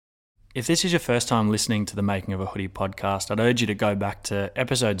If this is your first time listening to the Making of a Hoodie podcast, I'd urge you to go back to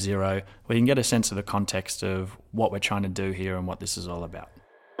episode 0 where you can get a sense of the context of what we're trying to do here and what this is all about.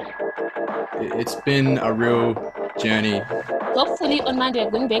 It's been a real journey. Hopefully on Monday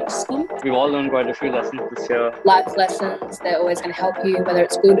we're going back to school. We've all learned quite a few lessons this year. Life lessons, they're always going to help you, whether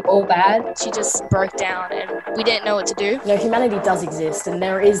it's good or bad. She just broke down and we didn't know what to do. You know, humanity does exist and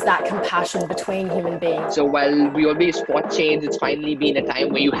there is that compassion between human beings. So while we always fought change, it's finally been a time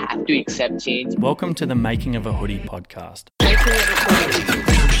where you have to accept change. Welcome to the Making of a Hoodie podcast.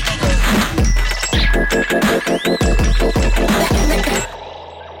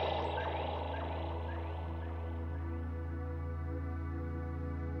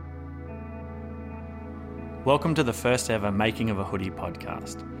 Welcome to the first ever Making of a Hoodie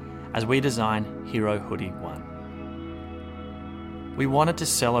podcast, as we design Hero Hoodie 1. We wanted to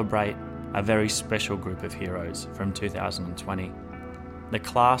celebrate a very special group of heroes from 2020, the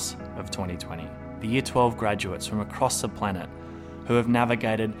class of 2020, the Year 12 graduates from across the planet who have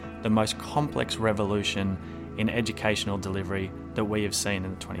navigated the most complex revolution in educational delivery that we have seen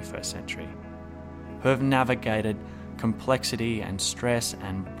in the 21st century, who have navigated complexity and stress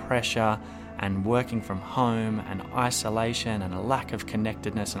and pressure and working from home and isolation and a lack of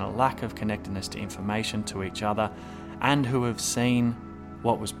connectedness to information to each other, and who have seen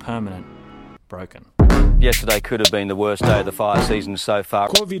what was permanent broken. Yesterday could have been the worst day of the fire season so far.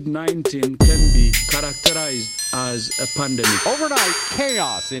 COVID-19 can be characterized as a pandemic. Overnight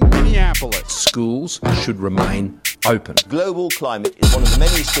chaos in Minneapolis. Schools should remain open. Global climate is one of the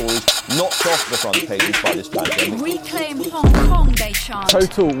many stories knocked off the front pages by this pandemic. Reclaim Hong Kong, they chant.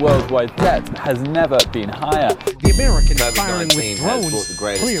 Total worldwide debt has never been higher. The Americans firing with drones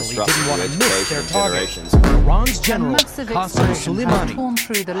clearly didn't want to miss their target. Iran's general Qasem Soleimani torn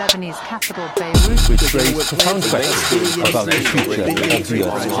through the Lebanese capital, Beirut. Which raised profound questions about the future of the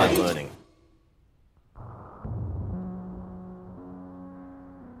online learning.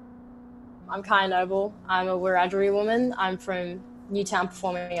 I'm Kaya Noble. I'm a Wiradjuri woman. I'm from Newtown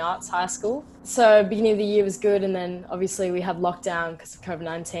Performing Arts High School. So beginning of the year was good, and then obviously we had lockdown because of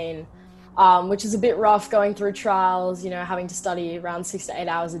COVID-19, which is a bit rough going through trials, you know, having to study around 6 to 8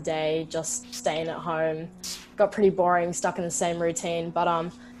 hours a day, just staying at home. Got pretty boring, stuck in the same routine. But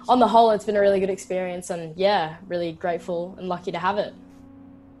on the whole, it's been a really good experience, and yeah, really grateful and lucky to have it.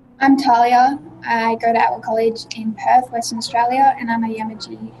 I'm Talia. I go to Atwell College in Perth, Western Australia, and I'm a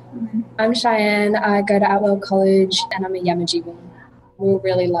Yamaji woman. I'm Cheyenne. I go to Atwell College and I'm a Yamaji woman. We're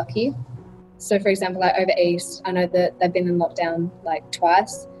really lucky. So for example, like over East, I know that they've been in lockdown like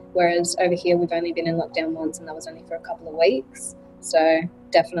twice, whereas over here we've only been in lockdown once, and that was only for a couple of weeks. So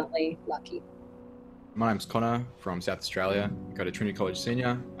definitely lucky. My name's Connor from South Australia. I go to Trinity College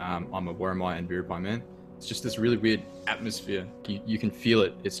Senior. I'm a Worimi and Biripi man. It's just this really weird atmosphere. You can feel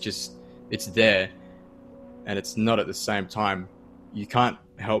it. It's there, and it's not at the same time. You can't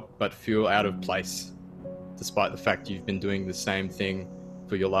help but feel out of place, despite the fact you've been doing the same thing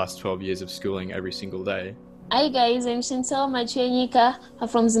for your last 12 years of schooling every single day. Hi guys, I'm Chantal Machuenyika. I'm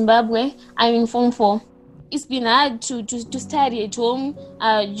from Zimbabwe. I'm in Form 4. It's been hard to study at home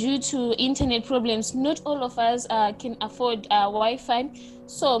due to internet problems. Not all of us can afford Wi-Fi.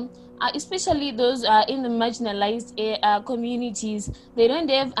 So especially those in the marginalized communities, they don't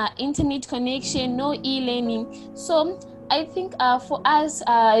have internet connection, no e-learning. So I think for us,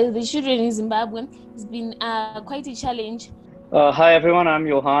 the children in Zimbabwe, it's been quite a challenge. Hi everyone, I'm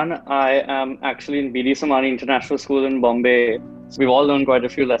Johan. I am actually in BD Samani International School in Bombay. So we've all learned quite a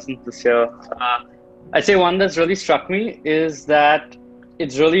few lessons this year. I'd say one that's really struck me is that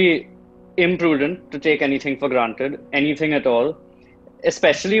it's really imprudent to take anything for granted, anything at all,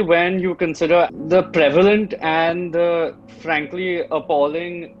 especially when you consider the prevalent and frankly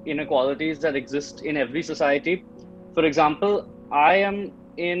appalling inequalities that exist in every society. For example, I am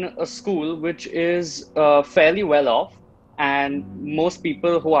in a school which is fairly well off, and most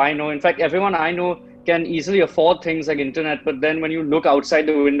people who I know, in fact, everyone I know can easily afford things like internet, but then when you look outside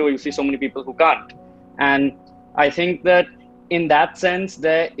the window, you see so many people who can't. And I think that in that sense,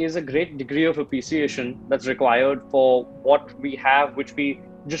 there is a great degree of appreciation that's required for what we have, which we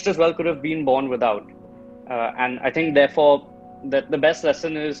just as well could have been born without. And I think, therefore, that the best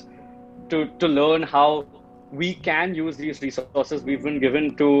lesson is to learn how we can use these resources we've been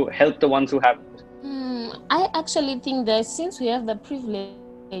given to help the ones who haven't. I actually think that since we have the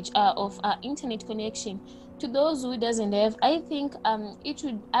privilege of internet connection, to those who doesn't have, I think it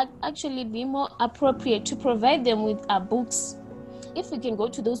would actually be more appropriate to provide them with books. If we can go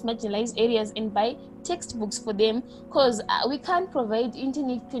to those marginalized areas and buy textbooks for them, because we can't provide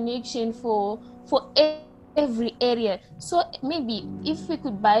internet connection for every area. So maybe if we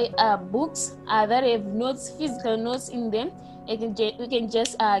could buy books that have notes, physical notes in them, we can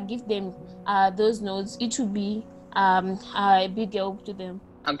just give them those notes. It would be a big help to them.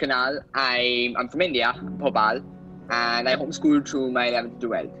 I'm Kanal. I'm from India, Bhopal, and I homeschooled through my 11th to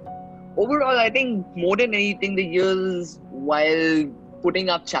 12th. Overall, I think more than anything, the years, while putting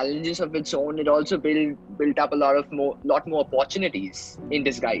up challenges of its own, it also built up a lot more opportunities in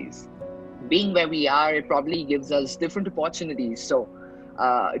disguise. Being where we are, it probably gives us different opportunities. So,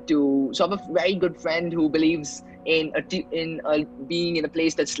 to sort of a very good friend who believes in being in a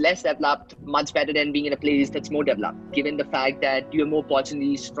place that's less developed, much better than being in a place that's more developed, given the fact that you have more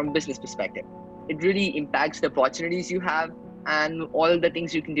opportunities from a business perspective. It really impacts the opportunities you have and all the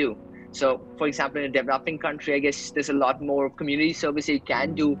things you can do. So, for example, in a developing country, I guess there's a lot more community service you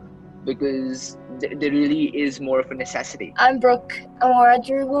can do because there really is more of a necessity. I'm Brooke. I'm a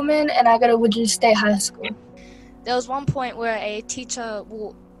Wiradjuri woman and I go to Wiradjuri State High School. There was one point where a teacher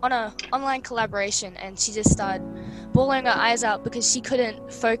on an online collaboration and she just started bawling her eyes out because she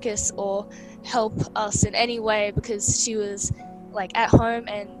couldn't focus or help us in any way because she was like at home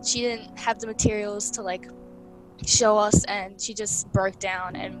and she didn't have the materials to like show us, and she just broke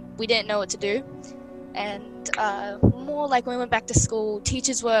down and we didn't know what to do. And more like when we went back to school,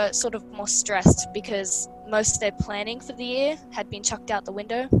 teachers were sort of more stressed because most of their planning for the year had been chucked out the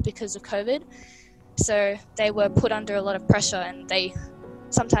window because of COVID. So they were put under a lot of pressure and they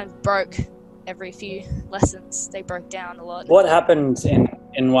sometimes broke every few lessons. They broke down a lot. What happened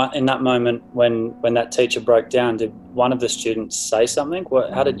in that moment when that teacher broke down? Did one of the students say something?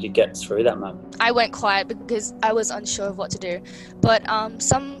 How did you get through that moment? I went quiet because I was unsure of what to do. But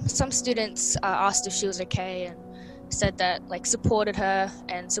some students asked if she was okay and said that like supported her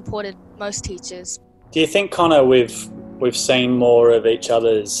and supported most teachers. Do you think, Connor, we've seen more of each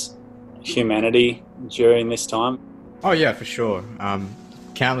other's humanity during this time? Oh yeah, for sure.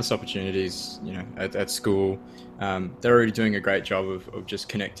 Countless opportunities, at school. They're already doing a great job of just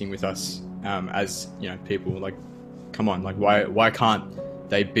connecting with us as people. Like, come on, like why can't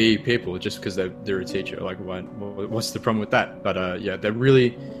they be people just because they're a teacher? Like, what's the problem with that? But yeah, they're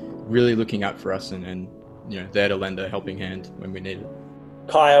really looking out for us and there to lend a helping hand when we need it.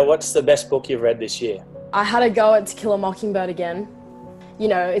 Kaya, what's the best book you've read this year? I had a go at To Kill a Mockingbird again.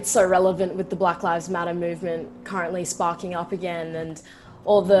 It's so relevant with the Black Lives Matter movement currently sparking up again and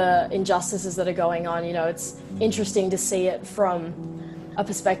all the injustices that are going on. It's interesting to see it from a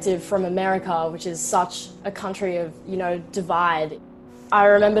perspective from America, which is such a country of, divide. I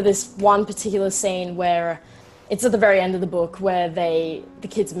remember this one particular scene where it's at the very end of the book where the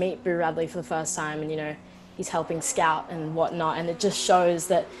kids meet Boo Radley for the first time and, he's helping scout and whatnot. And it just shows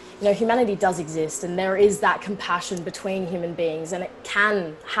that, humanity does exist and there is that compassion between human beings and it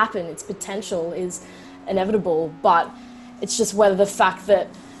can happen. Its potential is inevitable, but it's just whether the fact that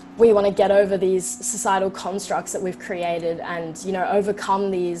we want to get over these societal constructs that we've created and,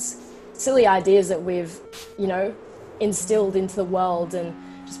 overcome these silly ideas that we've, instilled into the world and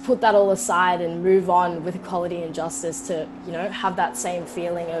just put that all aside and move on with equality and justice to, have that same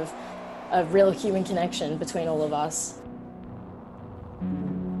feeling of real human connection between all of us.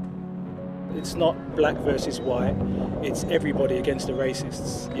 It's not black versus white, it's everybody against the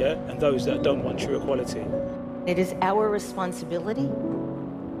racists, and those that don't want true equality. It is our responsibility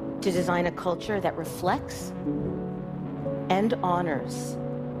to design a culture that reflects and honors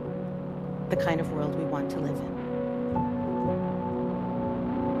the kind of world we want to live in.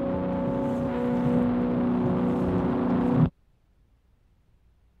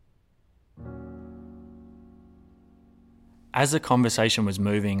 As the conversation was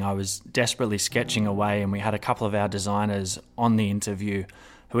moving, I was desperately sketching away, and we had a couple of our designers on the interview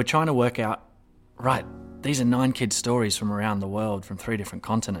who were trying to work out, right, these are 9 kids' stories from around the world, from 3 different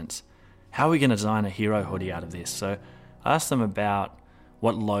continents. How are we going to design a hero hoodie out of this? So I asked them about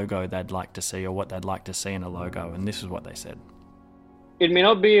what logo they'd like to see or what they'd like to see in a logo, and this is what they said. It may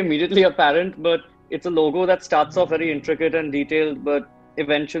not be immediately apparent, but it's a logo that starts off very intricate and detailed, but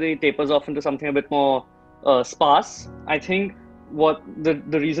eventually tapers off into something a bit more sparse. I think what the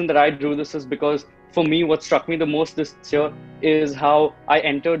reason that I drew this is because for me, what struck me the most this year is how I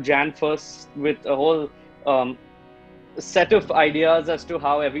entered Jan 1st with a whole set of ideas as to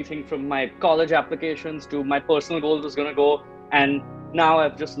how everything from my college applications to my personal goals was going to go. And now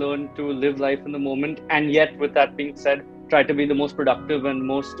I've just learned to live life in the moment. And yet, with that being said, try to be the most productive and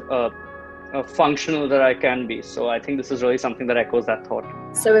most functional that I can be. So I think this is really something that echoes that thought.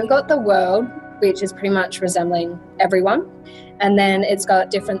 So we've got the world, which is pretty much resembling everyone. And then it's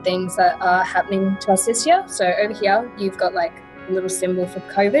got different things that are happening to us this year. So over here, you've got like a little symbol for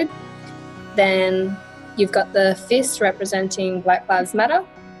COVID. Then you've got the fist representing Black Lives Matter.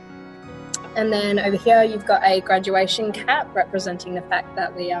 And then over here, you've got a graduation cap representing the fact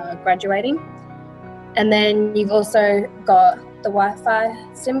that we are graduating. And then you've also got the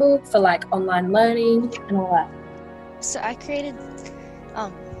Wi-Fi symbol for like online learning and all that. So I created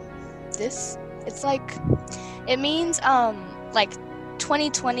this. It's like, it means like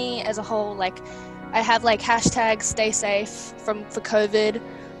 2020 as a whole. Like I have like hashtag stay safe for COVID,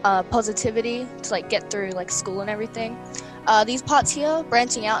 positivity to like get through like school and everything. These parts here,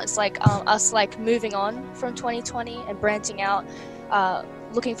 branching out, it's like us like moving on from 2020 and branching out,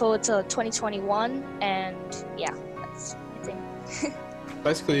 looking forward to 2021, and yeah, that's the thing.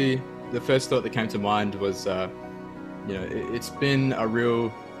 Basically, the first thought that came to mind was, it's been a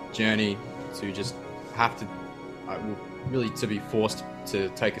real journey to just have to, really to be forced to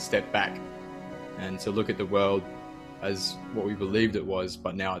take a step back and to look at the world as what we believed it was,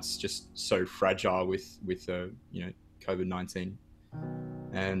 but now it's just so fragile with COVID-19,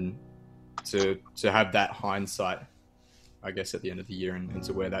 and to have that hindsight, I guess, at the end of the year, and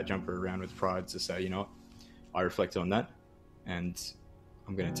to wear that jumper around with pride to say, I reflected on that, and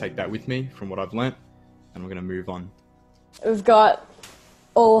I'm going to take that with me from what I've learnt, and we're going to move on. We've got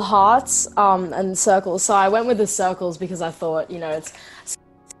all hearts and circles. So I went with the circles because I thought, it's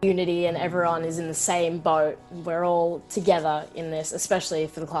unity and everyone is in the same boat. We're all together in this, especially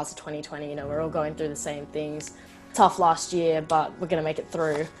for the class of 2020. We're all going through the same things. Tough last year, but we're going to make it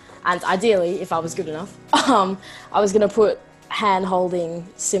through. And ideally, if I was good enough, I was going to put hand-holding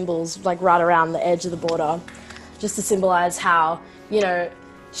symbols like right around the edge of the border, just to symbolize how,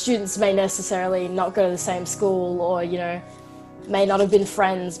 students may necessarily not go to the same school, or, may not have been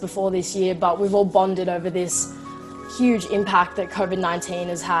friends before this year, but we've all bonded over this huge impact that COVID-19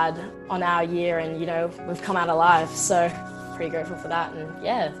 has had on our year, and, we've come out alive. So pretty grateful for that. And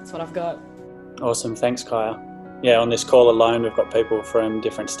yeah, that's what I've got. Awesome. Thanks, Kaya. Yeah, on this call alone, we've got people from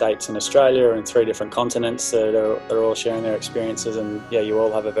different states in Australia and 3 different continents. So they're all sharing their experiences, and yeah, you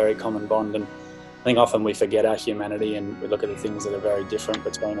all have a very common bond. And I think often we forget our humanity and we look at the things that are very different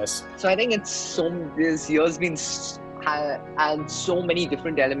between us. So I think this year's been had so many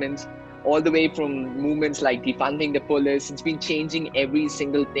different elements, all the way from movements like defunding the police. It's been changing every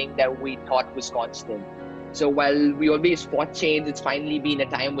single thing that we thought was constant. So while we always fought change, it's finally been a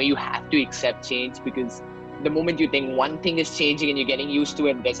time where you have to accept change, because the moment you think one thing is changing and you're getting used to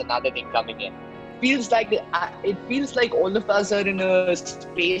it, there's another thing coming in. It feels like all of us are in a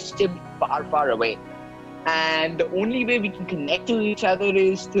spaceship far, far away. And the only way we can connect to each other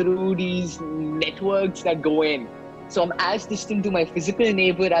is through these networks that go in. So I'm as distant to my physical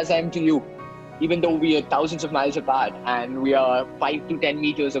neighbor as I am to you, even though we are thousands of miles apart and we are 5 to 10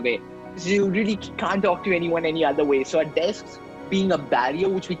 meters away. So you really can't talk to anyone any other way. So our desks being a barrier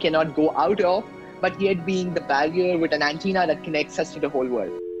which we cannot go out of, but yet being the barrier with an antenna that connects us to the whole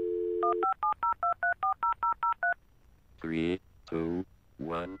world. 3, 2,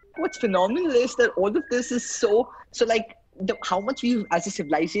 1. What's phenomenal is that all of this is how much we've as a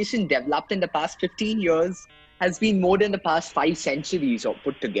civilization developed in the past 15 years has been more than the past 5 centuries or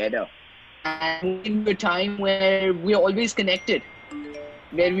put together. And in a time where we're always connected,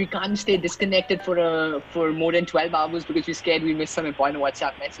 where we can't stay disconnected for more than 12 hours because we're scared we miss some important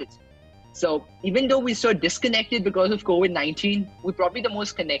WhatsApp message. So even though we're so disconnected because of COVID-19, we're probably the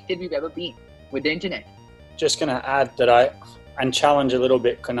most connected we've ever been with the internet. Just going to add that and challenge a little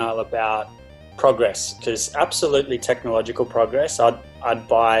bit, Kunal, about progress, because absolutely technological progress, I'd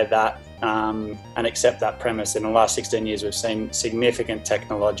buy that and accept that premise. In the last 16 years, we've seen significant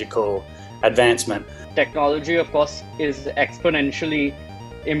technological advancement. Technology, of course, is exponentially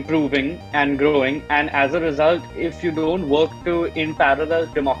improving and growing, and as a result, if you don't work to in parallel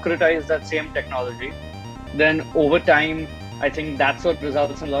democratize that same technology, then over time I think that's what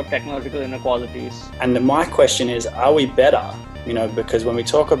results in a lot of technological inequalities. And my question is, are we better? Because when we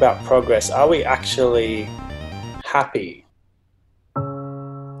talk about progress, are we actually happy?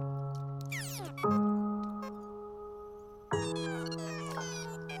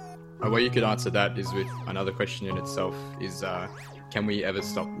 A way you could answer that is with another question in itself, is can we ever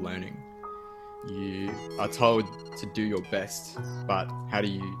stop learning? You are told to do your best, but how do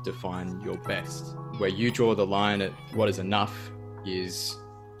you define your best? Where you draw the line at what is enough is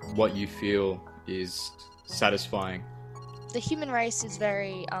what you feel is satisfying. The human race is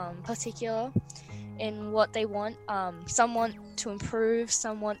very particular in what they want. Some want to improve,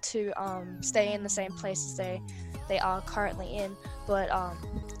 some want to stay in the same place as they are currently in, but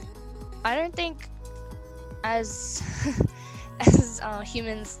I don't think as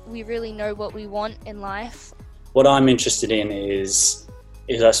humans we really know what we want in life. What I'm interested in is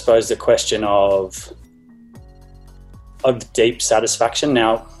I suppose the question of of deep satisfaction.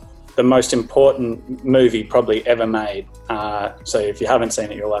 Now, the most important movie probably ever made, so if you haven't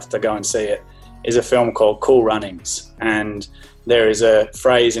seen it, you'll have to go and see it, is a film called Cool Runnings. And there is a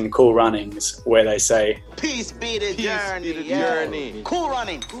phrase in Cool Runnings where they say, Peace be the journey. Cool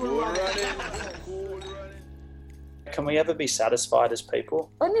running. can we ever be satisfied as people?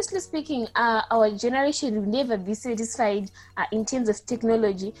 Honestly speaking, our generation will never be satisfied in terms of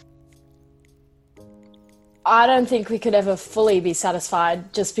technology. I don't think we could ever fully be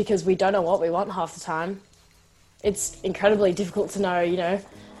satisfied just because we don't know what we want half the time. It's incredibly difficult to know, you know.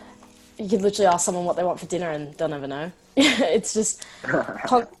 You could literally ask someone what they want for dinner and they'll never know. It's just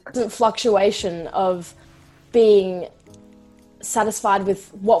constant fluctuation of being satisfied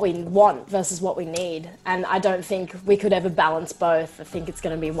with what we want versus what we need. And I don't think we could ever balance both. I think it's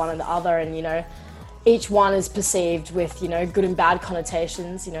going to be one or the other. And, you know, each one is perceived with, you know, good and bad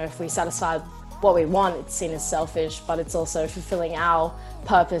connotations. You know, if we satisfy what we want, it's seen as selfish, but it's also fulfilling our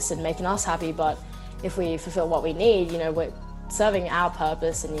purpose and making us happy. But if we fulfill what we need, you know, we're serving our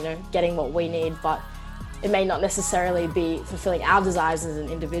purpose and, you know, getting what we need, but it may not necessarily be fulfilling our desires as an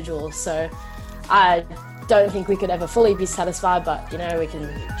individual. So I don't think we could ever fully be satisfied, but, you know, we can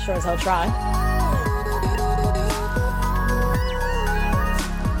sure as hell try.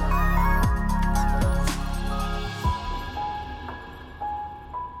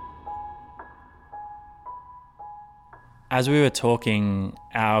 As we were talking,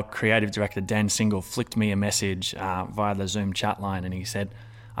 our creative director, Dan Single, flicked me a message via the Zoom chat line, and he said,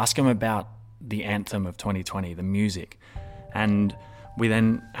 ask him about the anthem of 2020, the music. And we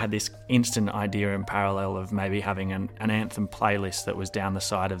then had this instant idea in parallel of maybe having an anthem playlist that was down the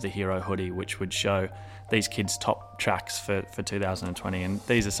side of the Hero hoodie, which would show these kids' top tracks for 2020. And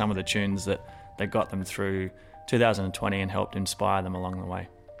these are some of the tunes that got them through 2020 and helped inspire them along the way.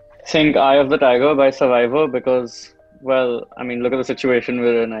 I think Eye of the Tiger by Survivor, because, well, I mean, look at the situation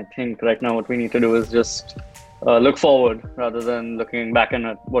we're in. I think right now what we need to do is just look forward rather than looking back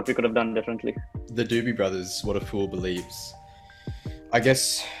at what we could have done differently. The Doobie Brothers, What a Fool Believes. I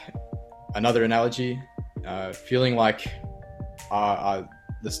guess another analogy, feeling like the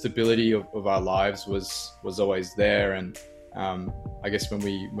stability of our lives was always there, and I guess when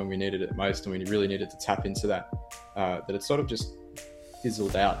we needed it most and we really needed to tap into that it sort of just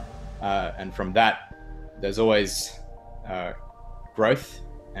fizzled out, and from that there's always growth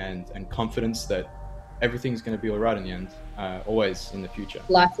and confidence that everything's going to be all right in the end, always in the future.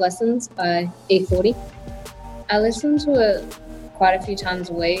 Life Lessons by E40. I listen to it quite a few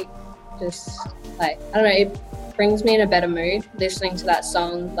times a week. Just like, I don't know, it brings me in a better mood listening to that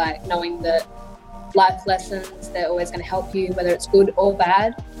song, like knowing that life lessons, they're always going to help you, whether it's good or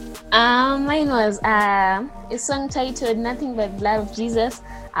bad. Mine was a song titled Nothing But Blood of Jesus,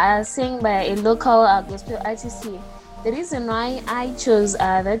 sang by a local gospel artist here. The reason why I chose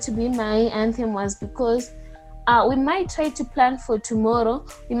that to be my anthem was because we might try to plan for tomorrow.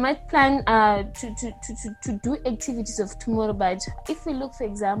 We might plan to do activities of tomorrow, but if we look, for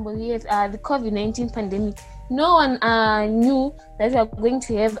example, we have the COVID-19 pandemic. No one knew that we are going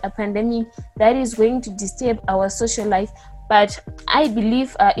to have a pandemic that is going to disturb our social life. But I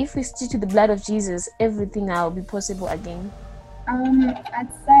believe if we stick to the blood of Jesus, everything will be possible again. I'd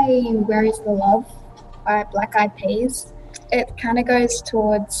say Where Is the Love by Black Eyed Peas. It kind of goes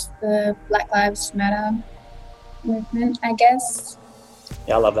towards the Black Lives Matter movement, I guess.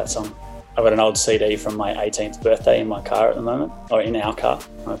 Yeah, I love that song. I've got an old CD from my 18th birthday in my car at the moment, or in our car,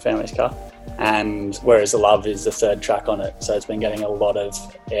 my family's car. And Where Is the Love is the third track on it, so it's been getting a lot of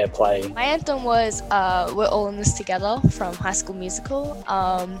airplay. My anthem was We're All In This Together from High School Musical.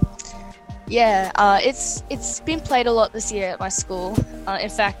 It's been played a lot this year at my school. In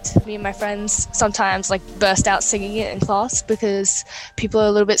fact, me and my friends sometimes burst out singing it in class because people are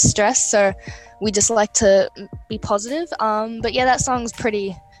a little bit stressed, so we just like to be positive. But yeah, that song's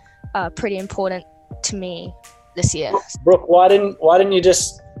pretty important to me this year. Brooke, why didn't you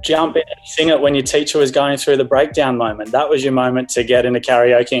just jump in and sing it when your teacher was going through the breakdown moment? That was your moment to get into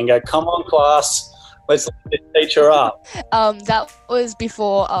karaoke and go, come on class, let's lift this teacher up. That was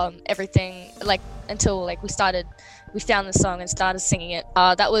before everything, until we found the song and started singing it.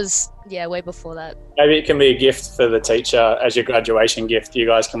 That was, way before that. Maybe it can be a gift for the teacher as your graduation gift. You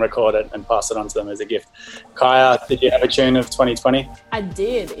guys can record it and pass it on to them as a gift. Kaya, did you have a tune of 2020? I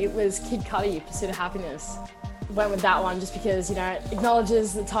did. It was Kid Cudi, Pursuit of Happiness. Went with that one just because, you know, it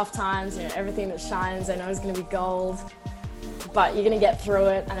acknowledges the tough times, you know, everything that shines, I know is going to be gold, but you're going to get through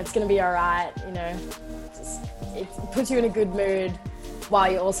it and it's going to be all right, you know. It puts you in a good mood while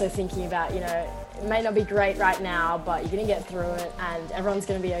you're also thinking about, you know, it may not be great right now, but you're going to get through it and everyone's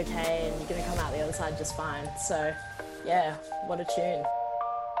going to be okay and you're going to come out the other side just fine. So yeah, what a tune.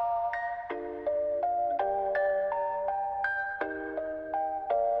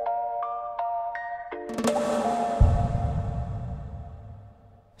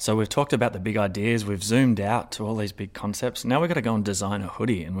 So we've talked about the big ideas, we've zoomed out to all these big concepts. Now we've got to go and design a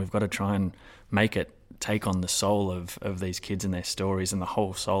hoodie, and we've got to try and make it take on the soul of these kids and their stories and the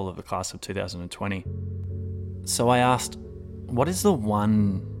whole soul of the class of 2020. So I asked, what is the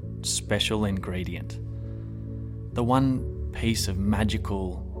one special ingredient? The one piece of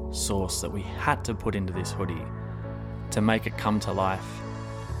magical sauce that we had to put into this hoodie to make it come to life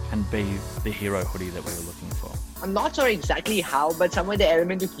and be the hero hoodie that we were looking for? I'm not sure exactly how, but somewhere the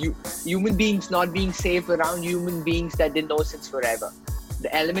element of human beings not being safe around human beings that didn't know since forever.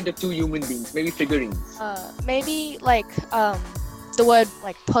 The element of two human beings, maybe figurines. Maybe like the word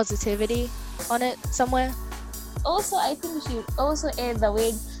like positivity on it somewhere. Also, I think we should also add the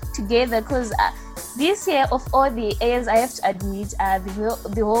word together, because this year of all the A's, I have to admit,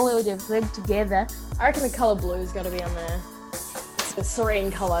 the whole world have worked together. I reckon the colour blue has got to be on there. It's a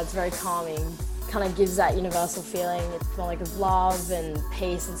serene colour, it's very calming. Kind of gives that universal feeling. It's more like of love and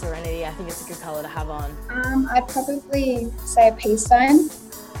peace and serenity. I think it's a good colour to have on. I'd probably say a peace sign.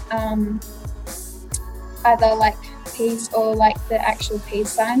 Either like peace or like the actual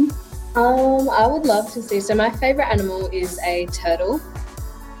peace sign. I would love to see, so my favourite animal is a turtle.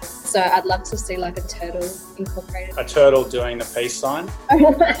 So I'd love to see like a turtle incorporated. A turtle doing the peace sign.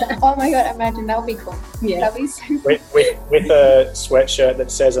 Oh my god, imagine, that would be cool. Yeah. That'd be so cool. With a sweatshirt that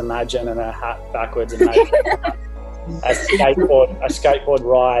says Imagine and a hat backwards. Imagine. a skateboard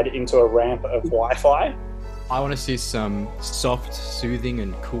ride into a ramp of Wi-Fi. I want to see some soft, soothing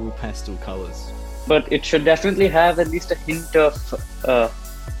and cool pastel colours. But it should definitely have at least a hint of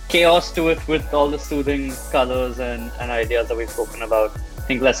chaos to it with all the soothing colours and ideas that we've spoken about. I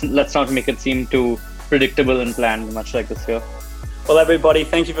think let's not make it seem too predictable and planned, much like this year. Well, everybody,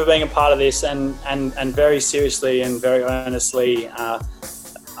 thank you for being a part of this, and very seriously and very earnestly,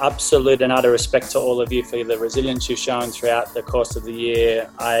 absolute and utter respect to all of you for the resilience you've shown throughout the course of the year.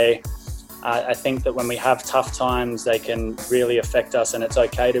 I think that when we have tough times, they can really affect us, and it's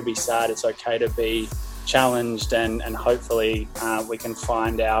okay to be sad, it's okay to be challenged, and hopefully we can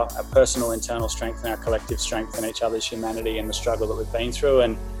find our personal internal strength and our collective strength in each other's humanity and the struggle that we've been through,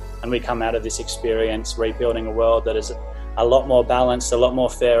 and we come out of this experience rebuilding a world that is a lot more balanced, a lot more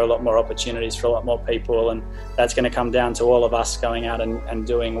fair, a lot more opportunities for a lot more people, and that's going to come down to all of us going out and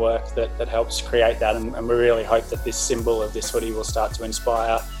doing work that helps create that, and we really hope that this symbol of this hoodie will start to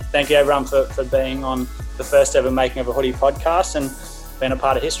inspire. Thank you everyone for being on the first ever Making of a Hoodie podcast and being a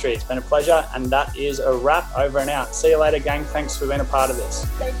part of history. It's been a pleasure, and that is a wrap. Over and out. See you later, gang. Thanks for being a part of this.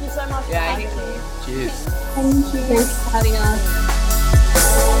 Thank you so much. Yeah, thank you. Cheers. Thank you. Thanks for having us.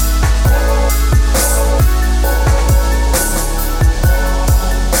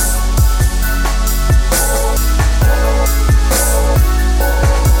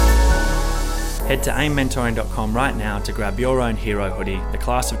 Head to aimmentoring.com right now to grab your own hero hoodie, the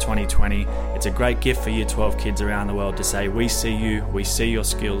class of 2020. It's a great gift for Year 12 kids around the world to say, we see you, we see your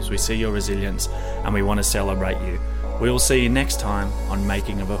skills, we see your resilience, and we want to celebrate you. We will see you next time on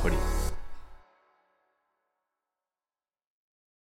Making of a Hoodie.